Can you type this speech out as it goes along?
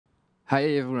Hi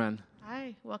everyone.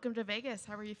 Hi, welcome to Vegas.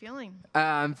 How are you feeling?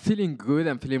 I'm feeling good.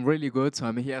 I'm feeling really good. So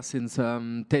I'm here since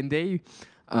 10 days.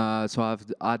 So I've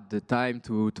had the time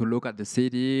to look at the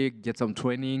city, get some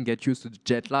training, get used to the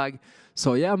jet lag.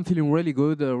 So yeah, I'm feeling really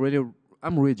good.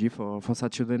 I'm ready for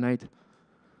Saturday night.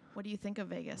 What do you think of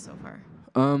Vegas so far?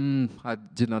 I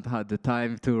did not have the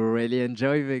time to really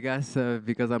enjoy Vegas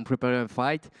because I'm preparing a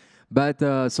fight, but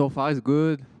so far it's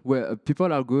good.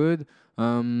 People are good.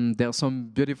 There's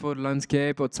some beautiful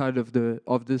landscape outside of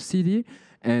the city,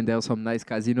 and there's some nice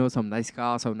casinos, some nice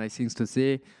cars, some nice things to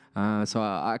see. So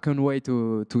I can't wait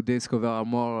to discover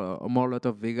more lot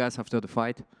of Vegas after the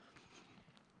fight.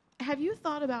 Have you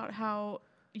thought about how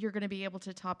you're going to be able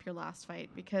to top your last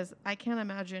fight? Because I can't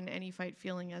imagine any fight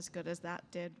feeling as good as that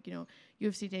did.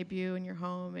 UFC debut in your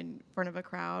home in front of a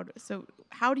crowd. So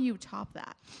how do you top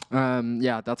that?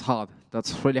 Yeah, that's hard.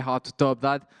 That's really hard to top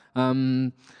that.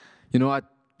 I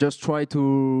just try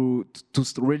to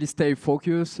really stay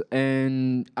focused,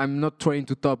 and I'm not trying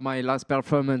to top my last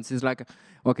performance. It's like,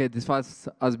 okay, this fight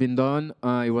has been done.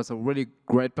 It was a really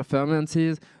great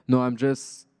performances. No, I'm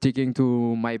just sticking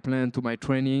to my plan, to my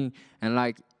training, and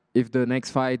like if the next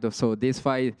fight, or so this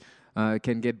fight,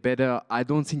 can get better. I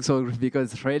don't think so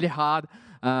because it's really hard.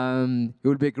 It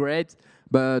will be great,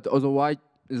 but otherwise,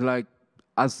 it's like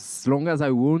as long as I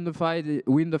win the fight,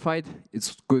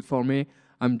 it's good for me.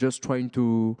 I'm just trying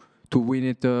to win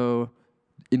it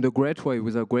in the great way,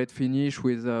 with a great finish,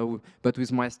 but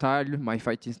with my style, my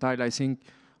fighting style. I think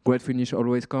great finish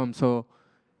always comes. So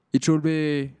it should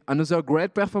be another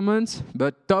great performance,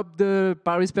 but top the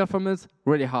Paris performance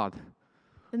really hard.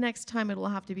 The next time it'll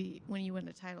have to be when you win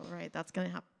a title, right? That's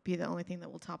going to be the only thing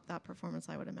that will top that performance,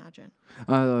 I would imagine.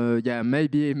 Yeah,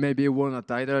 maybe won a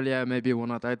title. Yeah, maybe won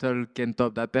a title can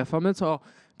top that performance, or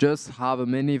just have a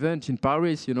main event in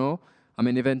Paris. A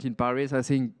main event in Paris, I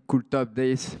think could top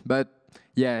this. But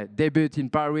yeah, debut in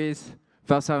Paris,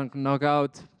 first round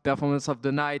knockout, performance of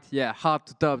the night. Yeah, hard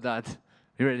to top that.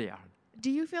 Really hard. Do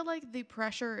you feel like the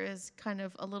pressure is kind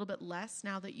of a little bit less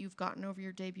now that you've gotten over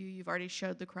your debut? You've already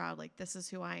showed the crowd, like, this is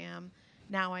who I am.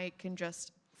 Now I can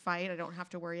just fight. I don't have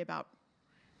to worry about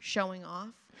showing off.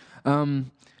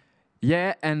 Um,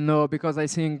 yeah and no, because I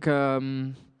think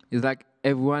it's like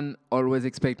everyone always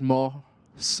expect more.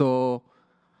 So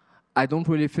I don't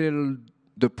really feel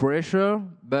the pressure,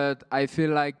 but I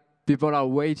feel like people are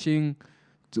waiting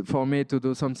for me to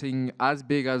do something as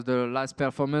big as the last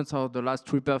performance or the last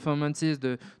three performances,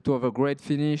 to have a great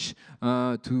finish,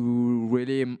 to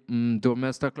really do a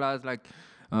masterclass, like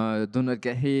do not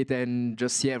get hit and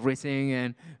just see everything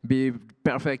and be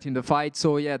perfect in the fight.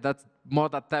 So yeah, that's more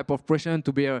that type of pressure,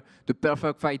 to be the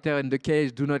perfect fighter in the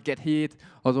cage, do not get hit,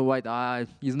 otherwise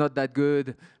he's not that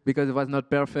good because it was not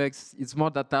perfect. It's more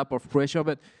that type of pressure,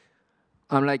 but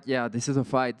I'm like, yeah, this is a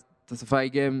fight. It's a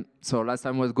fight game. So last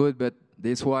time was good, but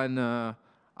this one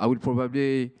I will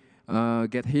probably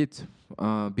get hit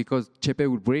because Chepe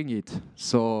will bring it.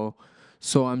 So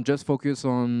I'm just focused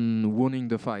on winning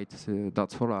the fight. So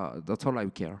that's all I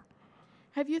care.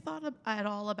 Have you thought at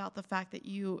all about the fact that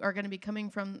you are going to be coming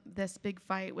from this big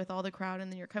fight with all the crowd, and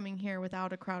then you're coming here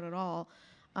without a crowd at all,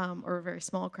 or a very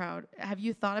small crowd? Have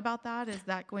you thought about that? Is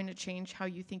that going to change how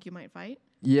you think you might fight?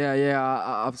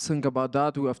 Yeah. I've think about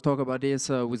that. We have talked about this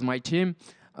with my team.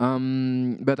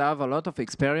 But I have a lot of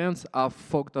experience. I've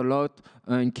fought a lot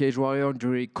in Cage Warrior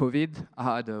during COVID.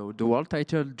 I had the world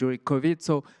title during COVID,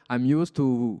 so I'm used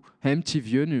to empty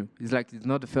venue. It's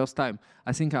not the first time.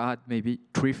 I think I had maybe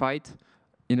 3 fights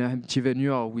in an empty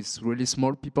venue or with really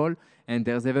small people. And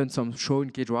there's even some show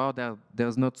in Cage Warrior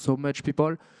there's not so much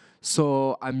people.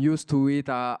 So I'm used to it.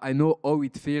 I know how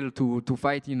it feels to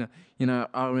fight in an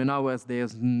arena where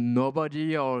there's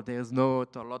nobody or there's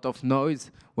not a lot of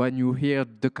noise when you hear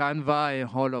the canva and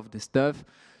all of the stuff.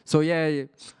 So yeah,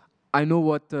 I know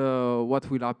what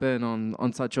will happen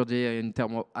on Saturday in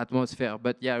terms of atmosphere.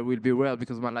 But yeah, it will be real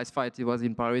because my last fight, it was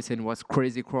in Paris and it was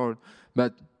crazy crowd.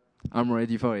 But I'm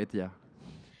ready for it. Yeah.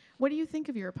 What do you think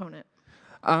of your opponent?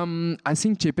 I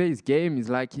think Chepe's game is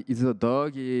like he's a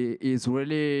dog. Is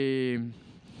really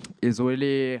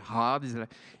hard.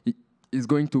 He's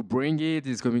going to bring it.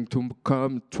 He's going to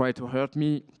come try to hurt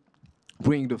me,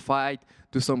 bring the fight,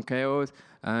 do some chaos,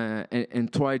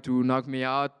 and try to knock me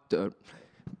out,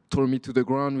 throw me to the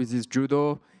ground with his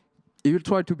judo. He will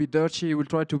try to be dirty. He will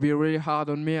try to be really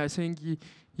hard on me. I think he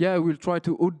will try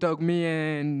to outdog me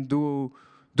and do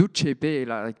Chepe,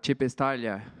 like Chepe style.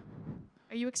 Yeah.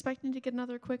 Are you expecting to get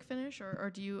another quick finish,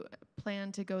 or do you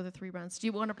plan to go the 3 rounds? Do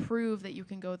you want to prove that you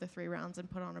can go the 3 rounds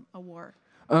and put on a war?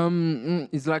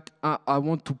 It's like I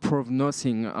want to prove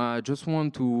nothing. I just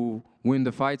want to win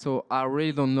the fight. So I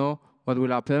really don't know what will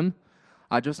happen.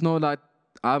 I just know that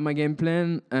I have my game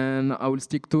plan and I will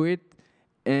stick to it.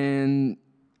 And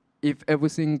if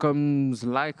everything comes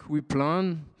like we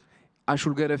plan, I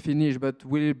should get a finish, but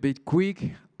will it be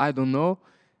quick? I don't know.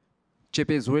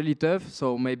 Chepe is really tough,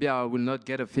 so maybe I will not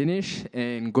get a finish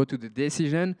and go to the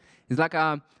decision. It's like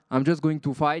I'm just going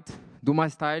to fight, do my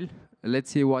style.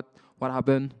 Let's see what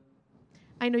happens.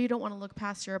 I know you don't want to look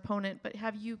past your opponent, but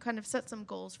have you kind of set some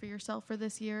goals for yourself for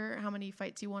this year? How many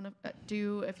fights you want to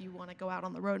do, if you want to go out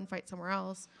on the road and fight somewhere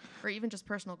else, or even just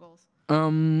personal goals?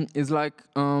 It's like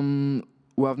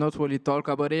we have not really talked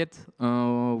about it.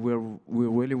 We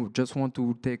really just want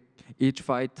to take each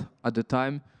fight at a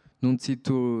time. Don't sit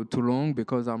too long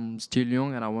because I'm still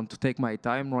young and I want to take my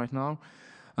time right now.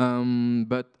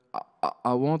 But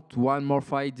I want one more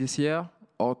fight this year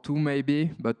or two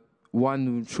maybe, but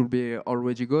one should be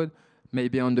already good.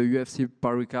 Maybe on the UFC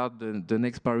Paris card, the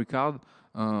next Paris card,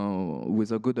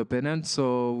 with a good opponent.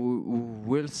 So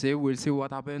we'll see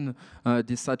what happens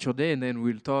this Saturday, and then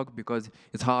we'll talk because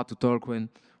it's hard to talk when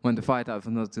the fight has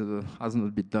not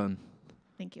been done.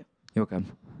 Thank you. You're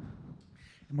welcome.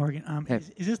 Morgan, Hey.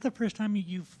 is this the first time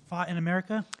you've fought in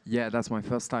America? Yeah, that's my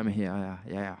first time here.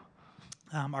 Yeah.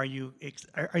 Are you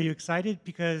excited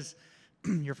because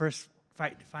your first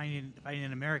fighting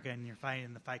in America and you're fighting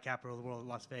in the fight capital of the world,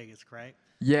 Las Vegas, correct?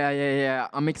 Yeah.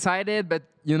 I'm excited, but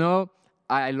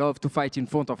I love to fight in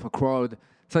front of a crowd.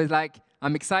 So it's like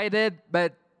I'm excited,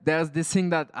 but there's this thing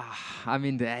that I'm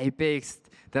in the apex.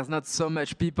 There's not so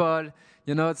much people,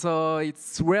 so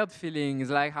it's weird feeling. It's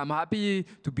like I'm happy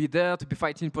to be there, to be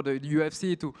fighting for the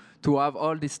UFC, to have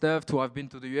all this stuff, to have been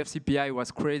to the UFC PI. It was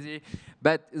crazy.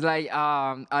 But it's like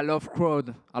I love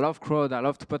crowd. I love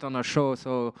to put on a show.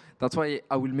 So that's why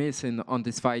I will miss on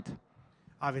this fight.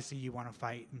 Obviously, you want to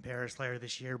fight in Paris later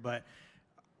this year, but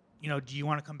do you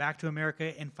want to come back to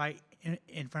America and fight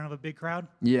in front of a big crowd?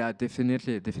 Yeah,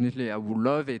 definitely. I would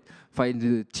love it. Fight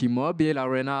the T-Mobile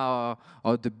Arena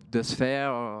or the Sphere,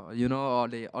 or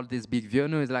all these big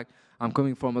venues. Like I'm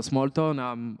coming from a small town.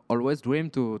 I'm always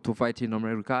dreamed to fight in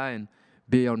America and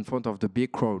be in front of the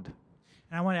big crowd.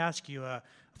 And I want to ask you, a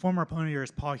former opponent of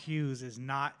yours, Paul Hughes, is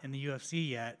not in the UFC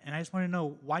yet, and I just want to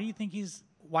know why do you think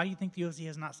the UFC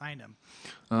has not signed him?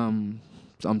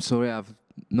 I'm sorry, I have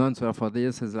no answer for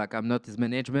this. It's like I'm not his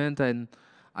management, and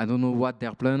I don't know what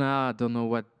their plan are. I don't know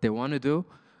what they want to do,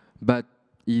 but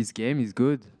his game is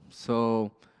good.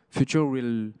 So future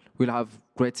will have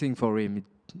great thing for him.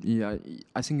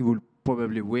 I think he will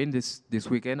probably win this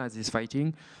weekend as he's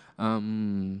fighting,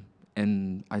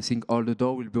 and I think all the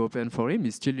door will be open for him.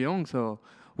 He's still young, so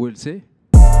we'll see.